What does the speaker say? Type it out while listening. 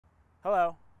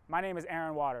Hello, my name is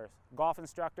Aaron Waters, golf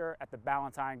instructor at the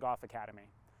Ballantyne Golf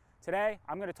Academy. Today,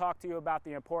 I'm going to talk to you about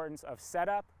the importance of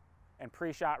setup and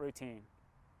pre-shot routine.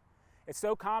 It's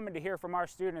so common to hear from our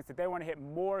students that they want to hit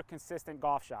more consistent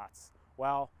golf shots.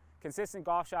 Well, consistent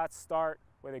golf shots start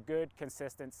with a good,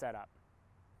 consistent setup.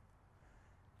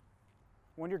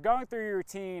 When you're going through your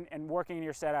routine and working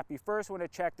your setup, you first want to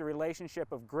check the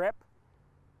relationship of grip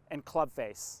and club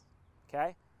face,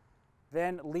 okay?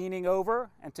 Then leaning over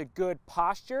into good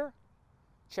posture,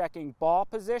 checking ball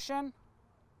position,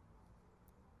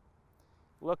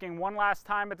 looking one last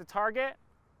time at the target,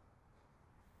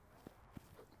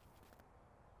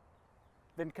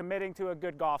 then committing to a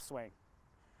good golf swing.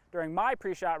 During my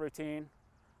pre-shot routine,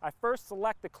 I first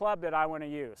select the club that I want to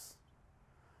use.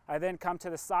 I then come to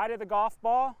the side of the golf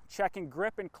ball, checking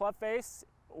grip and club face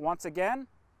once again.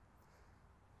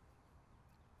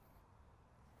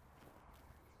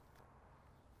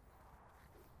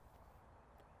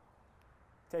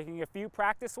 Taking a few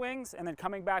practice swings and then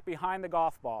coming back behind the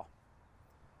golf ball.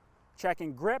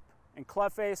 Checking grip and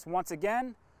club face once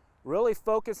again, really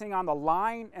focusing on the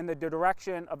line and the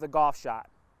direction of the golf shot.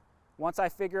 Once I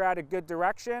figure out a good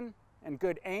direction and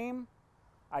good aim,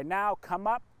 I now come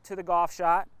up to the golf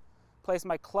shot, place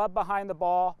my club behind the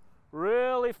ball,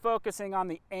 really focusing on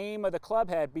the aim of the club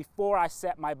head before I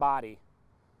set my body.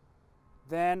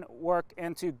 Then work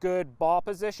into good ball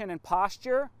position and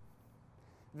posture,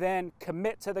 then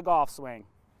commit to the golf swing.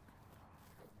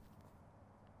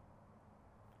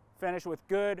 Finish with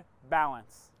good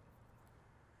balance.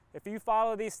 If you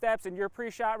follow these steps in your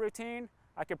pre-shot routine,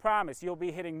 I can promise you'll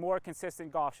be hitting more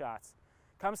consistent golf shots.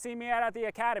 Come see me out at the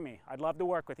Academy. I'd love to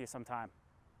work with you sometime.